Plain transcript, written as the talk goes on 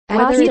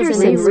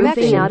Peterson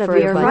Roofing out of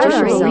your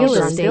real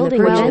estate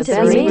building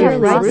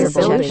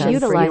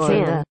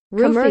utilizing the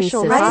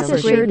commercial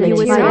assured you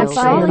would not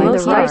following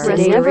the right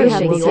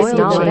restoration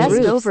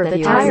technology over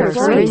the tire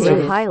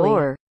flooring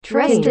highly.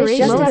 Trust is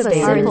just as a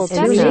simple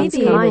technique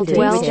able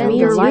to extend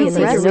your life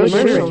as no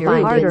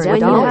sure harder when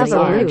you have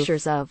a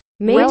pictures of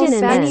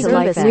maintenance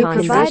service we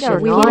provide our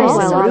clients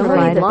while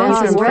provide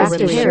long-term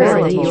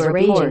restoration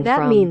ranging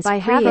that means by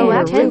having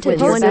a 10 to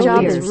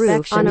 20 years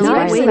roof on a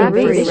not waiting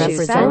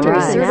issues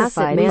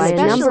certified by a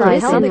number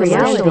of health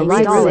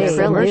reality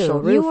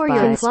commercial you or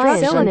your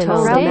client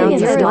staying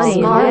in a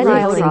small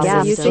oil and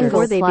gas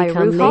before they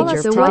become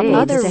major problems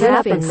other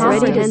happen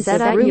ready to set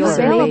up your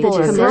available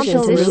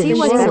commercial roofing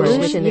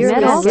solution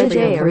is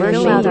today or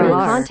fill out our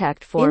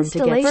contact form to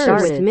get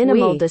started with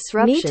minimal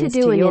disruptions need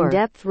to do an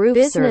in-depth roof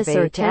business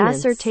or to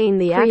ascertain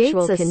the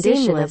actual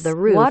condition of the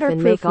roof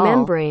and make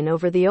membrane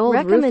over the old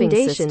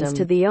recommendations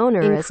to the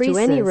owner as to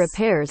any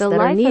repairs that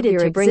are needed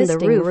to bring the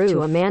roof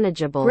to a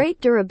manageable, great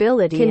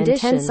durability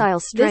condition. And tensile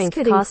strength,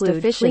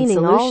 cost-efficient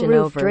solution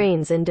over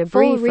drains and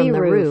debris from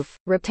the roof,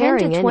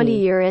 repairing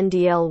 20-year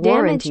NDL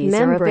warranties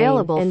are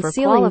available and for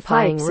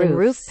qualifying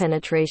roof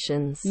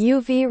penetrations.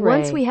 UV ray.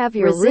 Once we have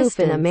your roof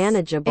in a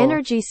manageable,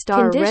 Energy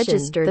Star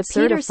registered, the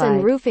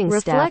Peterson Roofing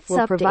staff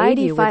will provide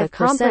you with a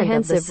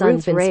comprehensive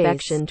roof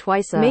inspection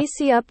twice a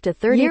see up to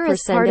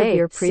 30% of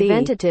your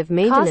preventative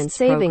maintenance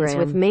savings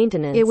with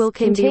maintenance. It will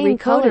contain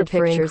color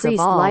pictures of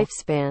all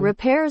lifespan.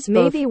 Repairs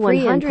may be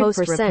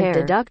 100%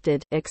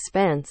 deducted,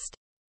 expensed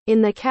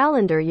in the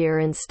calendar year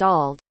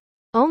installed.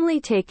 Only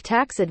take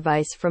tax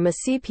advice from a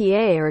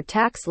CPA or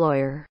tax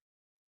lawyer.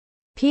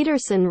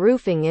 Peterson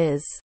Roofing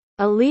is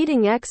a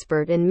leading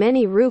expert in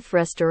many roof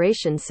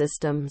restoration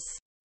systems.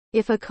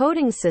 If a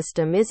coating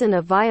system isn't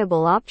a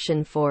viable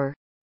option for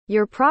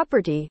your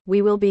property,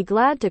 we will be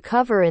glad to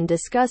cover and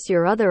discuss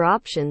your other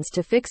options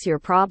to fix your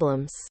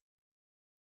problems.